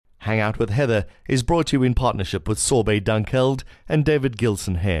Hang Out with Heather is brought to you in partnership with Sorbet Dunkeld and David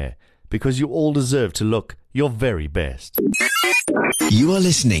Gilson Hair, because you all deserve to look your very best. You are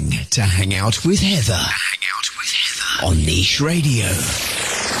listening to Hang Out with Heather. Hang Out with Heather on Niche Radio.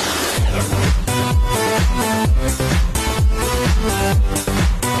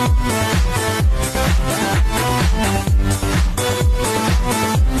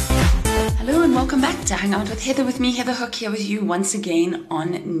 Hello and welcome back to Hang Out with Heather, with me, Heather Hook, here with you once again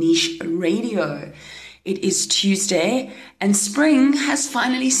on Niche Radio. It is Tuesday and spring has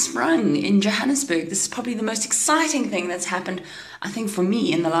finally sprung in Johannesburg. This is probably the most exciting thing that's happened, I think, for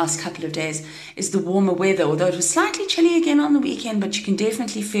me in the last couple of days, is the warmer weather. Although it was slightly chilly again on the weekend, but you can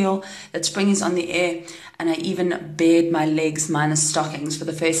definitely feel that spring is on the air. And I even bared my legs minus stockings for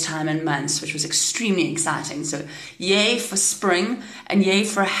the first time in months, which was extremely exciting. So yay for spring and yay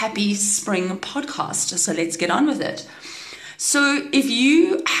for a happy spring podcast. So let's get on with it. So if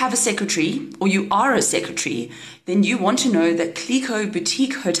you have a secretary or you are a secretary, then you want to know that Clico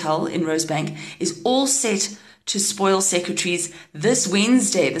Boutique Hotel in Rosebank is all set to spoil secretaries this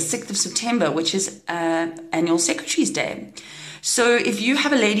Wednesday, the 6th of September, which is Annual Secretaries Day. So if you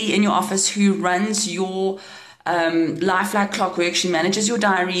have a lady in your office who runs your life like clockwork, she manages your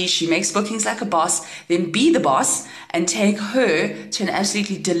diary, she makes bookings like a boss, then be the boss and take her to an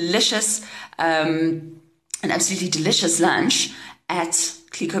absolutely delicious lunch at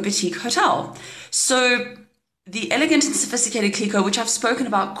Clico Boutique Hotel. So the elegant and sophisticated Clico, which I've spoken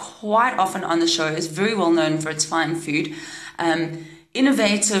about quite often on the show, is very well known for its fine food.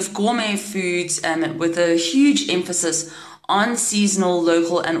 Innovative gourmet foods with a huge emphasis on seasonal,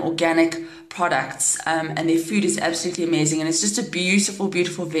 local and organic products, and their food is absolutely amazing, and it's just a beautiful,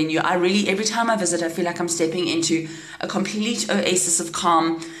 beautiful venue. Every time I visit, I feel like I'm stepping into a complete oasis of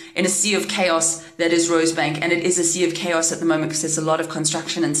calm in a sea of chaos that is Rosebank, and it is a sea of chaos at the moment because there's a lot of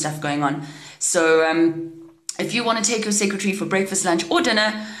construction and stuff going on. So if you want to take your secretary for breakfast, lunch or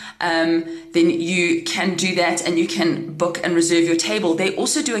dinner, then you can do that and you can book and reserve your table. They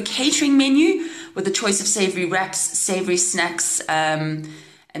also do a catering menu with a choice of savory wraps, savory snacks, and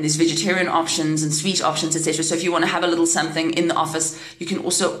there's vegetarian options and sweet options, etc. So if you want to have a little something in the office, you can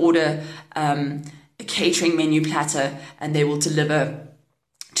also order a catering menu platter and they will deliver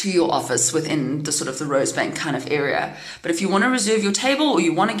to your office within the sort of the Rosebank kind of area. But if you want to reserve your table or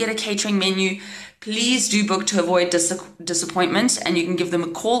you want to get a catering menu, please do book to avoid disappointment, and you can give them a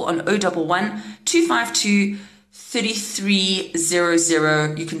call on 011 252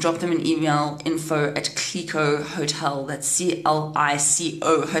 3300. You can drop them an email, info@Clico Hotel, that's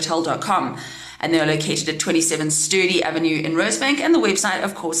CLICO hotel.com, and they are located at 27 Sturdy Avenue in Rosebank, and the website,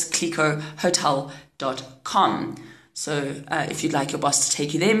 of course, clicohotel.com. So if you'd like your boss to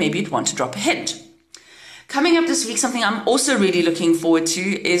take you there, maybe you'd want to drop a hint. Coming up this week, something I'm also really looking forward to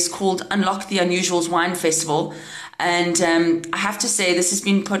is called Unlock the Unusuals Wine Festival. And I have to say, this has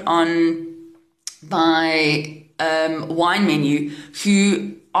been put on by Wine Menu,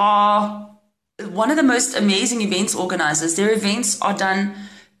 who are one of the most amazing events organizers. Their events are done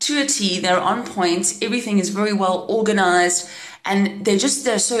to a T, they're on point, everything is very well organized, and they're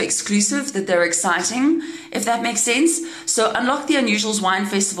so exclusive that they're exciting, if that makes sense. So Unlock the Unusuals Wine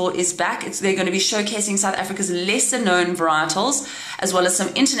Festival is back. They're going to be showcasing South Africa's lesser known varietals, as well as some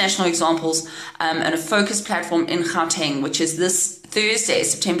international examples, and a focus platform in Gauteng, which is this Thursday,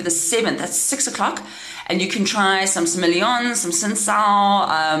 September the 7th, that's 6 o'clock. And you can try some Semillon, some Cinsault,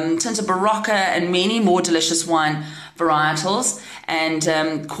 Tinta Barocca, and many more delicious wine varietals. And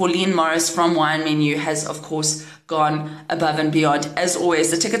Colleen Morris from Wine Menu has, of course, gone above and beyond. As always,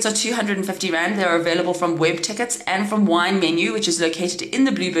 the tickets are 250 Rand. They're available from Web Tickets and from Wine Menu, which is located in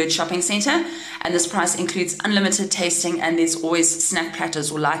the Bluebird Shopping Centre. And this price includes unlimited tasting, and there's always snack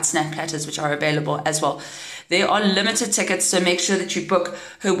platters or light snack platters, which are available as well. There are limited tickets, so make sure that you book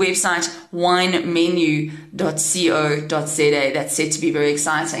her website, winemenu.co.za. That's said to be very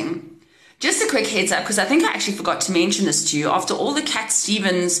exciting. Just a quick heads up, because I think I actually forgot to mention this to you. After all the Cat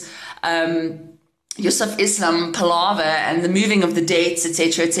Stevens, Yusuf Islam palaver and the moving of the dates,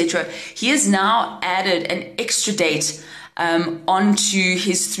 etc., he has now added an extra date onto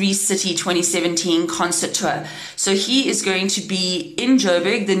his 3-city 2017 concert tour. So he is going to be in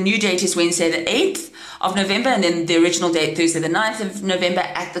Joburg. The new date is Wednesday the 8th of November, and then the original date Thursday the 9th of November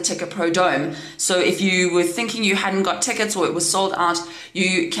at the Ticket Pro Dome. So if you were thinking you hadn't got tickets or it was sold out,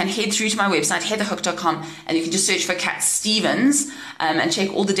 you can head through to my website, heatherhook.com, and you can just search for Cat Stevens and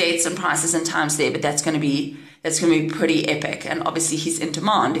check all the dates and prices and times there. But that's going to be pretty epic, and obviously he's in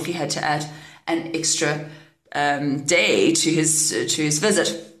demand if you had to add an extra day to his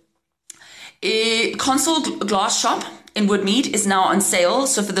visit. Console Glass Shop in Woodmead is now on sale.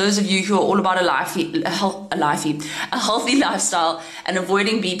 So for those of you who are all about a healthy lifestyle and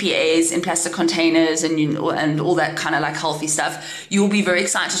avoiding BPAs in plastic containers and all that kind of like healthy stuff, you'll be very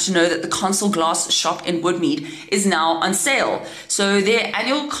excited to know that the Consol Glass shop in Woodmead is now on sale. So their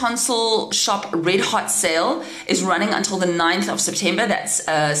annual Consol shop Red Hot sale is running until the 9th of September. That's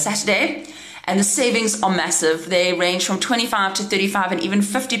Saturday. And the savings are massive. They range from 25 to 35 and even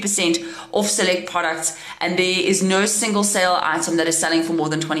 50% off select products. And there is no single sale item that is selling for more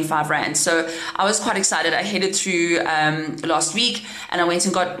than 25 Rand. So I was quite excited. I headed through last week and I went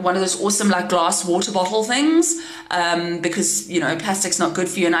and got one of those awesome like glass water bottle things because, you know, plastic's not good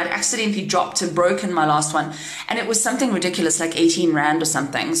for you. And I'd accidentally dropped and broken my last one. And it was something ridiculous, like 18 Rand or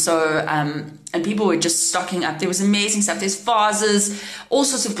something. So, and people were just stocking up. There was amazing stuff. There's vases, all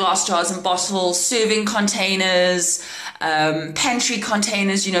sorts of glass jars and bottles, serving containers, pantry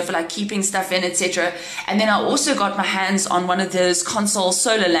containers, you know, for like keeping stuff in, etc. And then I also got my hands on one of those Consol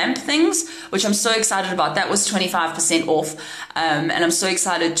solar lamp things, which I'm so excited about. That was 25% off. And I'm so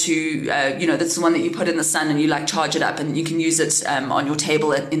excited to, you know, that's the one that you put in the sun and you like charge it up and you can use it on your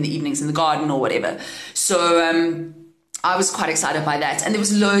table in the evenings in the garden or whatever. So, I was quite excited by that. And there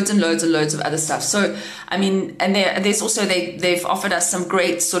was loads and loads and loads of other stuff. So, I mean, and there's also, they've offered us some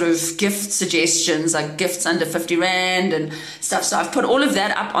great sort of gift suggestions, like gifts under 50 Rand and stuff. So I've put all of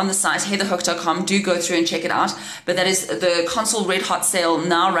that up on the site, heatherhook.com. Do go through and check it out. But that is the Consol Red Hot sale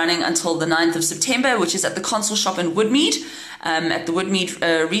now running until the 9th of September, which is at the Consol shop in Woodmead, at the Woodmead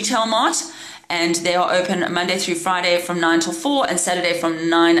Retail Mart. And they are open Monday through Friday from 9 till 4 and Saturday from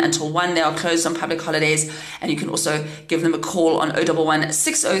 9 until 1. They are closed on public holidays. And you can also give them a call on 011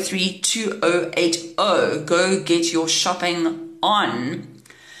 603 2080. Go get your shopping on.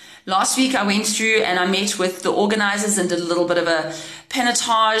 Last week I went through and I met with the organizers and did a little bit of a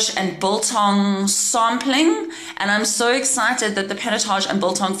Pinotage and Biltong sampling. And I'm so excited that the Pinotage and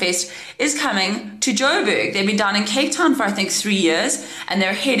Biltong Fest is coming to Joburg. They've been down in Cape Town for I think 3 years and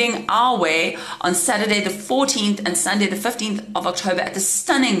they're heading our way on Saturday the 14th and Sunday the 15th of October at the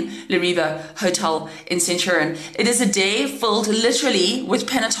stunning Lariva Hotel in Centurion. It is a day filled literally with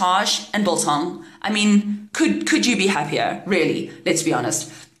Pinotage and Biltong. I mean, could you be happier? Really, let's be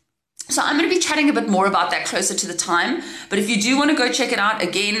honest. So I'm going to be chatting a bit more about that closer to the time. But if you do want to go check it out,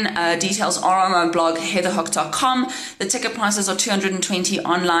 again, details are on my blog, heatherhook.com. The ticket prices are 220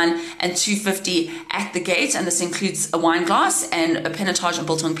 online and 250 at the gate. And this includes a wine glass and a Pinotage and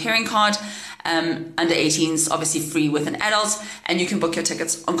Biltong pairing card. Under 18s, obviously free with an adult. And you can book your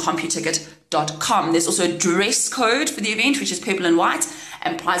tickets on computicket.com. There's also a dress code for the event, which is purple and white.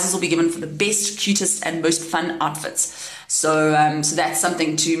 And prizes will be given for the best, cutest, and most fun outfits. So that's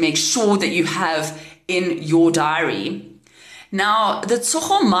something to make sure that you have in your diary. Now, the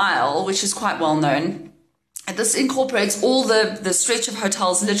Tsogo Mile, which is quite well known, this incorporates all the stretch of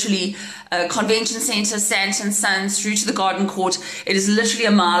hotels, literally Convention Centre, Sandton Sons, through to the Garden Court. It is literally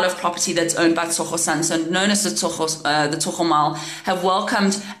a mile of property that's owned by Tsogo Sons, so known as the Tsogo Mile, have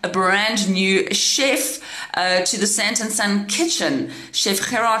welcomed a brand new chef to the Sandton Sun kitchen, Chef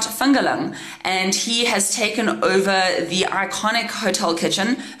Gerard Fungalang, and he has taken over the iconic hotel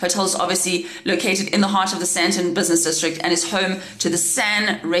kitchen. Hotel is obviously located in the heart of the Sandton Business District and is home to the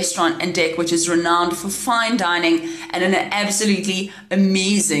San Restaurant and Deck, which is renowned for fine dining and an absolutely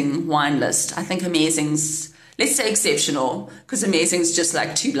amazing wine list. I think amazing's, let's say exceptional, because amazing's just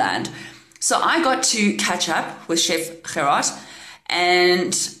like too bland. So I got to catch up with Chef Gerard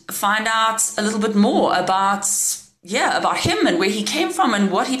and find out a little bit more about him and where he came from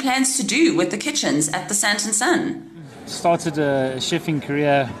and what he plans to do with the kitchens at the Sandton Sun. Started a chefing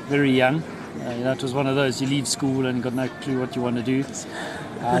career very young. It was one of those, you leave school and got no clue what you want to do.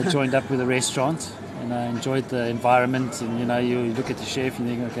 I joined up with a restaurant and I enjoyed the environment, and you look at the chef and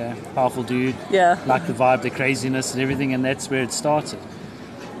you think, okay, powerful dude, like the vibe, the craziness and everything, and that's where it started.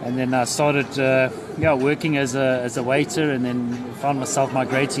 And then I started working as a waiter, and then found myself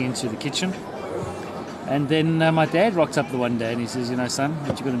migrating into the kitchen. And then my dad rocked up the one day and he says, son,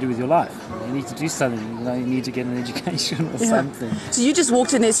 what you going to do with your life? You need to do something. You need to get an education or something. So you just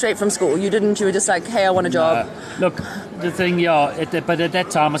walked in there straight from school? You were just like, hey, I want a job? Look, the thing, but at that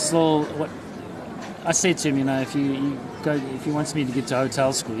time I said to him, if he wants me to get to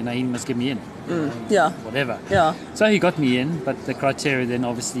hotel school, he must get me in. Whatever. Yeah. So he got me in, but the criteria then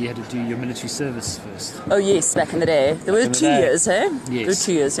obviously you had to do your military service first. Oh yes, back in the day. There were 2 years, eh? Yes. There were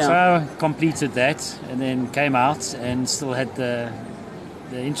 2 years, yeah. So I completed that and then came out and still had the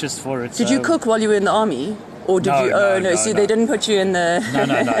interest for it. Did you cook while you were in the army? Or did you? No. So they didn't put you in the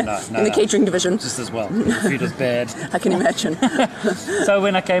in the catering division. Just as well. The food was bad. I can imagine. So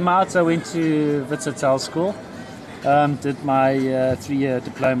when I came out, I went to Wits Hotel School, Did my 3-year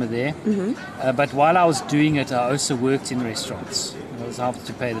diploma there. But while I was doing it, I also worked in restaurants. I was helped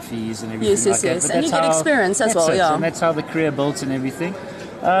to pay the fees and everything like that. Yes. And you get experience as well, yeah. And that's how the career built and everything.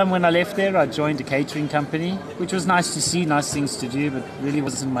 When I left there, I joined a catering company, which was nice to see, nice things to do, but really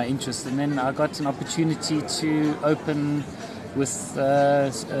wasn't my interest. And then I got an opportunity to open with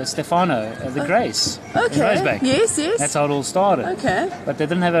Stefano, the Grace, in Rosebank. Yes. That's how it all started. Okay. But they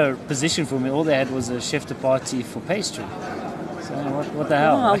didn't have a position for me. All they had was a chef de partie for pastry. So what the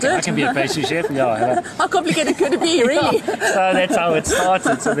hell? I can be a pastry chef. Yeah. How complicated could it be, really? So that's how it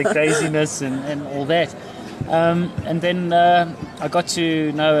started. So the craziness and all that. And then I got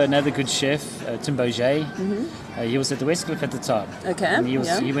to know another good chef, Tim Bourget. He was at the Westcliff at the time. Okay. And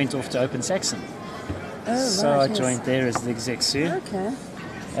he went off to open Saxon. Oh, so right, I joined there as the exec sous. Okay.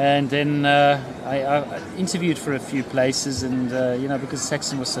 And then I interviewed for a few places, and because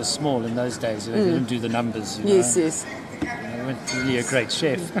Saxon was so small in those days, they didn't do the numbers. Yes. I wasn't really a great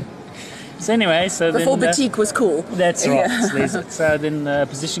chef. So anyway, before boutique was cool. That's right. So then a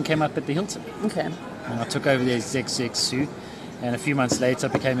position came up at the Hilton. Okay. And I took over the exec sous, and a few months later I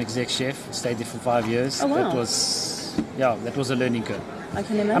became exec chef. Stayed there for 5 years. Oh, wow. That was a learning curve. I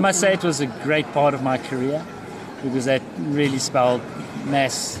can imagine. I must say it was a great part of my career, because that really spelled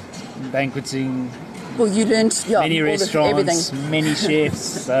mass banqueting. Well, you learned many restaurants, everything. Many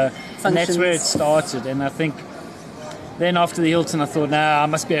chefs, and that's where it started. And I think then after the Hilton, I thought, I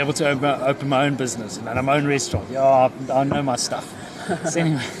must be able to open my own business and my own restaurant. Yeah, I know my stuff. So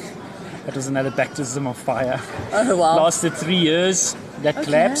anyway, that was another baptism of fire. Oh wow! Lasted 3 years. That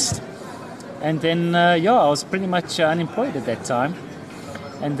collapsed, and then I was pretty much unemployed at that time.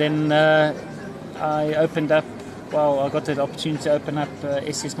 And then I opened up. Well, I got the opportunity to open up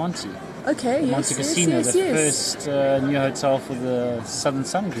SS Monty. Okay, Monte Casino, the first new hotel for the Southern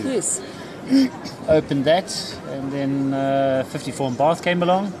Sun Group. Yes. Opened that, and then 54 in Bath came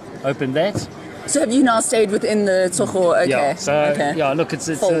along. Opened that. So have you now stayed within the Tsogo? Okay. Yeah. So look, it's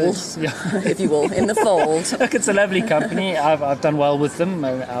fold, if you will, in the fold. Look, it's a lovely company. I've done well with them.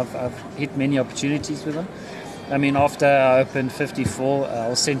 I've hit many opportunities with them. I mean, after I opened 54, I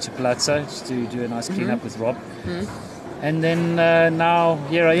was sent to Palazzo to do a nice clean-up with Rob. And then now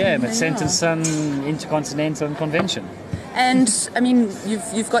here I am at Sant & Son Intercontinental and Convention. And I mean,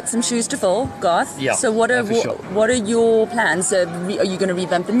 you've got some shoes to fill, Garth. Yeah. So what are your plans? Are you going to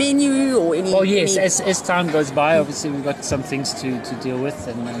revamp the menu or any? Oh yes, as time goes by, obviously we've got some things to deal with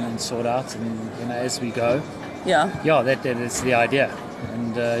and sort out, and as we go. Yeah. Yeah, that is the idea,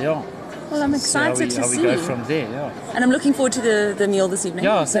 and Well, I'm excited to see how we go from there. Yeah. And I'm looking forward to the meal this evening.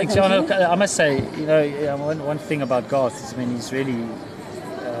 Yeah, thanks. I must say, one thing about Garth is, he's really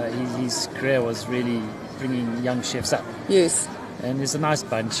his career was really bringing young chefs up. Yes. And there's a nice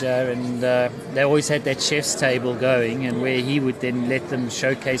bunch here, and they always had that chef's table going, and where he would then let them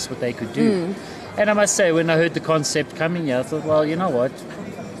showcase what they could do. And I must say, when I heard the concept coming here, I thought, well, you know what,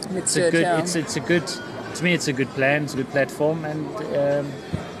 it's a good. To me, it's a good plan. It's a good platform, and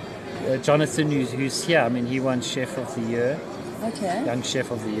Jonathan, who's here, he won Chef of the Year. Okay. Young Chef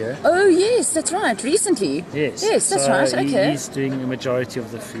of the Year. Oh yes, that's right. Recently. Yes. Yes, that's right. Okay. He's doing the majority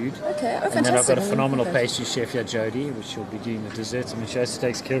of the food. Okay. Oh, fantastic. And then I've got a phenomenal pastry chef here, Jody, which will be doing the desserts. She also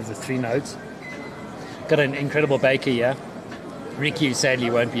takes care of the 3 notes. Got an incredible baker here. Ricky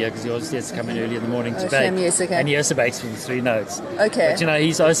sadly won't be here because he always has to come in early in the morning to bake. Yes, okay. And he also bakes for the 3 notes. Okay. But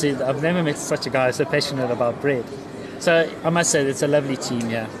he's also, I've never met such a guy so passionate about bread. So I must say, it's a lovely team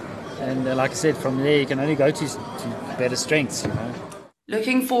here. And like I said, from there you can only go to better strengths,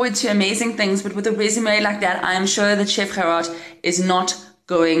 Looking forward to amazing things, but with a resume like that, I am sure that Chef Gerard is not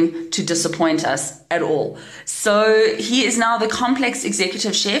going to disappoint us at all. So he is now the complex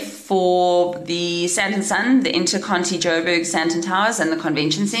executive chef for the Sant & Son, the Interconti Joburg Sandton Towers and the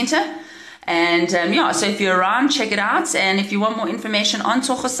Convention Centre. And so if you're around, check it out. And if you want more information on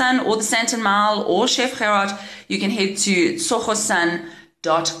Tsogosan or the Sandton Mile or Chef Gerard, you can head to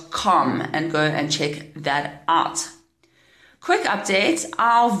tsogosan.com and go and check that out. Quick update,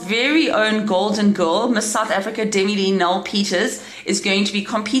 our very own golden girl, Miss South Africa Demi-Leigh Nel-Peters, is going to be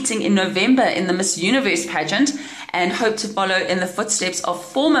competing in November in the Miss Universe pageant and hope to follow in the footsteps of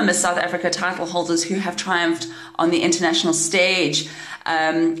former Miss South Africa title holders who have triumphed on the international stage.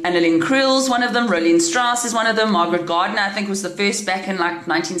 Annalyn Kriel's one of them, Rolene Strauss is one of them, Margaret Gardner I think was the first back in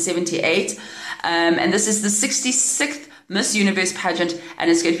 1978. And this is the 66th Miss Universe pageant, and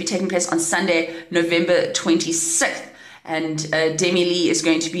it's going to be taking place on Sunday, November 26th. And Demi-Leigh is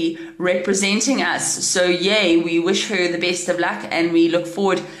going to be representing us. So yay, we wish her the best of luck, and we look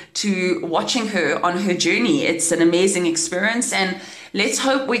forward to watching her on her journey. It's an amazing experience, and let's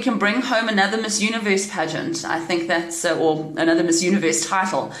hope we can bring home another Miss Universe pageant. I think that's, or another Miss Universe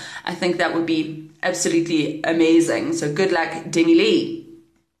title. I think that would be absolutely amazing. So good luck, Demi Lee.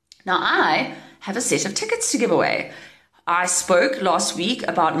 Now I have a set of tickets to give away. I spoke last week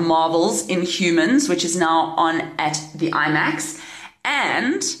about Marvel's Inhumans, which is now on at the IMAX,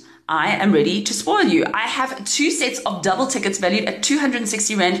 and I am ready to spoil you. I have 2 sets of double tickets valued at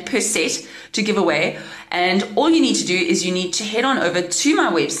 260 Rand per set to give away. And all you need to do is you need to head on over to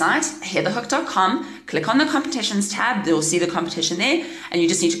my website, heatherhook.com, click on the competitions tab. You'll see the competition there. And you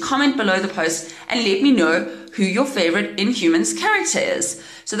just need to comment below the post and let me know who your favorite Inhumans character is.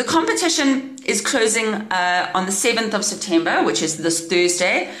 So the competition is closing on the 7th of September, which is this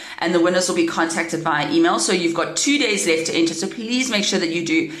Thursday, and the winners will be contacted via email. So you've got 2 days left to enter, so please make sure that you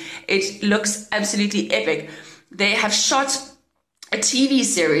do. It looks absolutely epic. They have shot a TV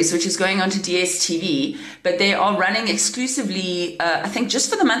series, which is going on to DSTV, but they are running exclusively, I think, just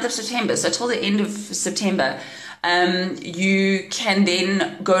for the month of September, so till the end of September. You can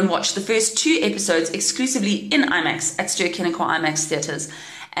then go and watch the first 2 episodes exclusively in IMAX at Ster-Kinekor IMAX theaters.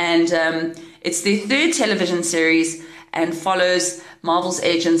 And it's their 3rd television series and follows Marvel's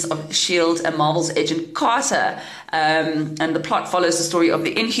Agents of S.H.I.E.L.D. and Marvel's Agent Carter. And the plot follows the story of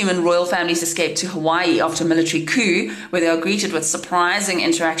the Inhuman royal family's escape to Hawaii after a military coup, where they are greeted with surprising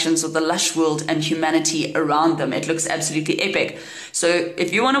interactions with the lush world and humanity around them. It looks absolutely epic. So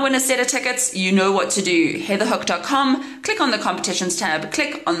if you want to win a set of tickets, you know what to do. Heatherhook.com, click on the competitions tab,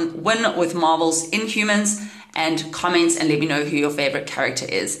 click on Win with Marvel's Inhumans, and comments and let me know who your favorite character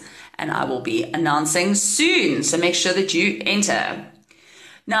is. And I will be announcing soon, so make sure that you enter.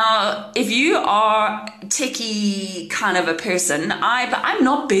 Now, if you are techie kind of a person, I'm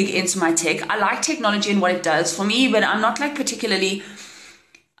not big into my tech. I like technology and what it does for me, but I'm not like particularly,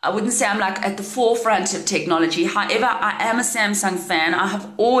 I wouldn't say I'm like at the forefront of technology. However, I am a Samsung fan. I have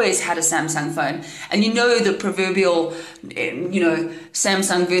always had a Samsung phone. And you know the proverbial,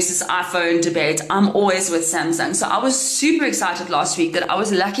 Samsung versus iPhone debate. I'm always with Samsung. So I was super excited last week that I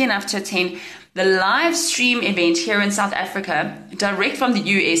was lucky enough to attend the live stream event here in South Africa, direct from the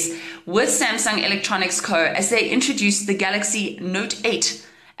US, with Samsung Electronics Co. as they introduced the Galaxy Note 8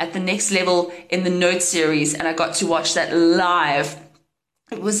 at the next level in the Note series. And I got to watch that live.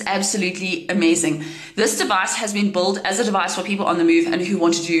 It was absolutely amazing. This device has been built as a device for people on the move and who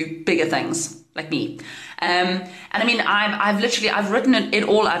want to do bigger things, like me. And I mean, I've written it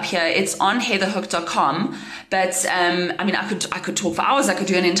all up here. It's on heatherhook.com. But I mean, I could talk for hours. I could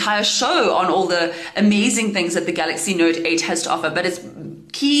do an entire show on all the amazing things that the Galaxy Note 8 has to offer. But it's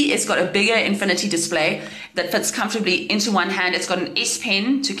key. It's got a bigger infinity display that fits comfortably into one hand. It's got an S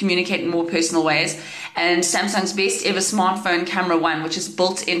Pen to communicate in more personal ways, and Samsung's best ever smartphone camera one, which is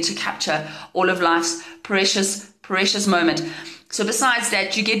built in to capture all of life's precious moment. So besides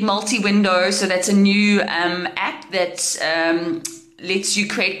that, you get multi-window. So that's a new app that lets you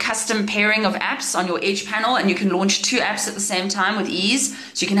create custom pairing of apps on your Edge panel, and you can launch 2 apps at the same time with ease.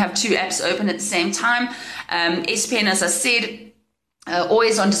 So you can have 2 apps open at the same time. S Pen, as I said,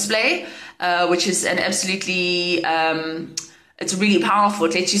 always on display, which is an absolutely, it's really powerful.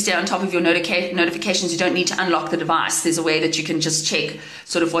 It lets you stay on top of your notifications. You don't need to unlock the device. There's a way that you can just check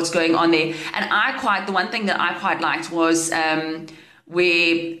sort of what's going on there. And the one thing that I quite liked was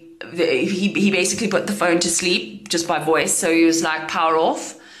where he basically put the phone to sleep just by voice. So he was like, power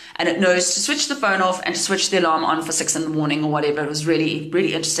off. And it knows to switch the phone off and to switch the alarm on for 6 in the morning or whatever. It was really,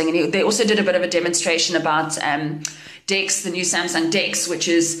 really interesting. And they also did a bit of a demonstration about DeX, the new Samsung DeX, which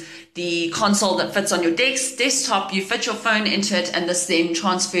is the console that fits on your desktop. You fit your phone into it, and this then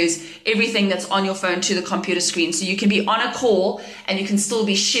transfers everything that's on your phone to the computer screen. So you can be on a call and you can still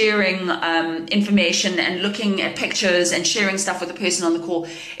be sharing information and looking at pictures and sharing stuff with the person on the call.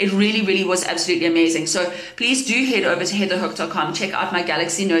 It really, really was absolutely amazing. So please do head over to heatherhook.com, check out my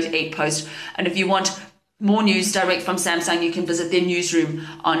Galaxy Note 8 post. And if you want more news direct from Samsung, you can visit their newsroom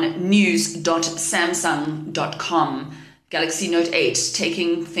on news.samsung.com. Galaxy Note 8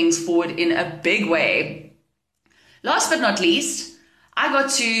 taking things forward in a big way. Last but not least, I got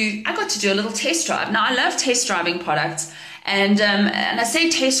to do a little test drive. Now, I love test driving products, and I say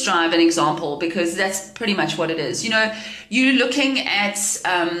test drive an example because that's pretty much what it is. You know, you're looking at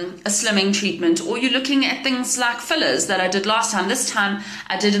a slimming treatment, or you're looking at things like fillers that I did last time. This time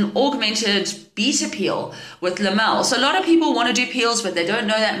I did an augmented beta peel with Lamel. So a lot of people want to do peels, but they don't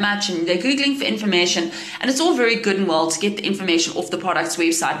know that much, and they're Googling for information. And it's all very good and well to get the information off the product's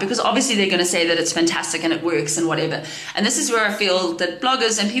website, because obviously they're going to say that it's fantastic and it works and whatever. And this is where I feel that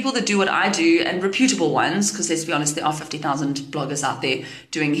bloggers and people that do what I do, and reputable ones, because let's be honest, there are 50,000 bloggers out there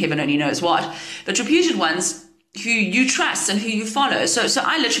doing heaven only knows what, but reputed ones you trust and who you follow. So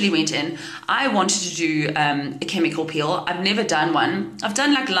I literally went in. I wanted to do a chemical peel. I've never done one. I've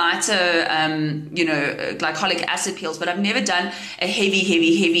done like lighter, glycolic acid peels, but I've never done a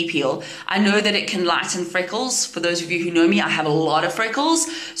heavy peel. I know that it can lighten freckles. For those of you who know me, I have a lot of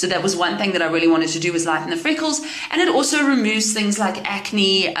freckles. So that was one thing that I really wanted to do, was lighten the freckles. And it also removes things like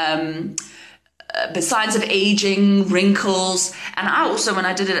acne, signs of aging, wrinkles. And I also, when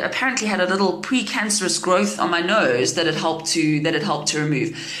I did it, apparently had a little precancerous growth on my nose that it helped to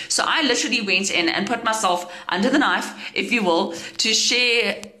remove. So I literally went in and put myself under the knife, if you will, to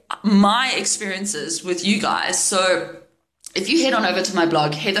share my experiences with you guys. So if you head on over to my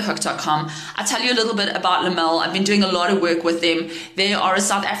blog, heatherhook.com, I'll tell you a little bit about Lamel. I've been doing a lot of work with them. They are a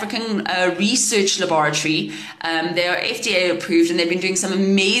South African research laboratory. They are FDA approved, and they've been doing some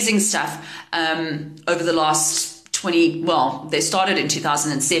amazing stuff over the last they started in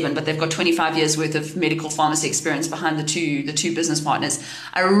 2007, but they've got 25 years worth of medical pharmacy experience behind the two business partners.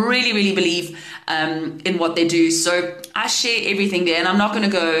 I really, really believe in what they do. So I share everything there, and I'm not going to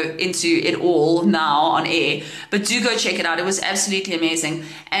go into it all now on air, but do go check it out. It was absolutely amazing.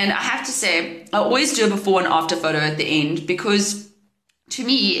 And I have to say, I always do a before and after photo at the end, because to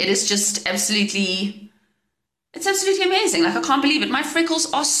me, it is just absolutely amazing. Like, I can't believe it. My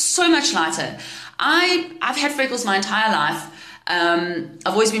freckles are so much lighter. I've had freckles my entire life. I've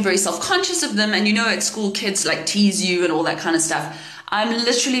always been very self-conscious of them. And at school, kids like tease you and all that kind of stuff. I'm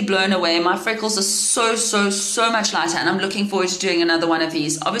literally blown away. My freckles are so much lighter. And I'm looking forward to doing another one of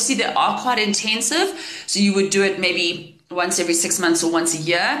these. Obviously, they are quite intensive. So you would do it maybe once every 6 months or once a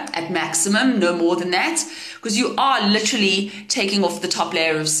year at maximum, no more than that, because you are literally taking off the top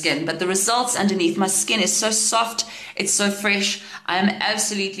layer of skin. But the results underneath, my skin is so soft. It's so fresh. I am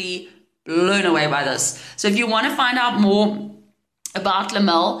absolutely blown away by this. So if you want to find out more about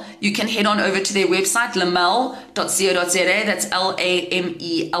Lamel, you can head on over to their website, lamelle.co.za. That's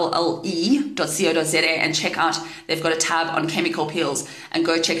lamelle.co.za, and check out, they've got a tab on chemical peels, and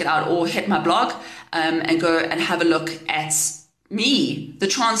go check it out, or hit my blog and go and have a look at me, the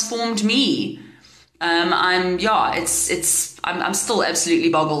transformed me. I'm still absolutely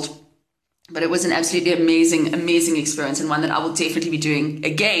boggled. But it was an absolutely amazing experience, and one that I will definitely be doing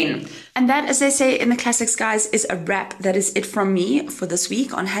again. And that, as they say in the classics, guys, is a wrap. That is it from me for this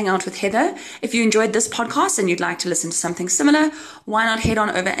week on Hangout with Heather. If you enjoyed this podcast and you'd like to listen to something similar, why not head on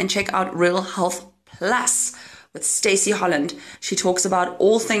over and check out Real Health Plus with Stacey Holland. She talks about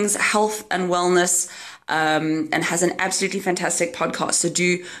all things health and wellness, and has an absolutely fantastic podcast. So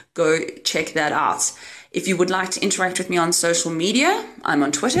do go check that out. If you would like to interact with me on social media, I'm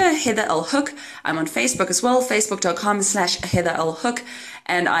on Twitter, Heather L. Hook. I'm on Facebook as well, facebook.com/Heather L. Hook.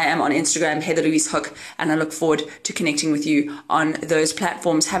 And I am on Instagram, Heather Louise Hook. And I look forward to connecting with you on those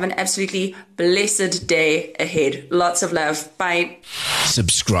platforms. Have an absolutely blessed day ahead. Lots of love. Bye.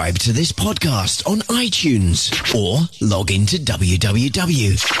 Subscribe to this podcast on iTunes or log into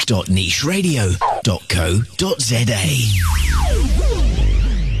www.nicheradio.co.za.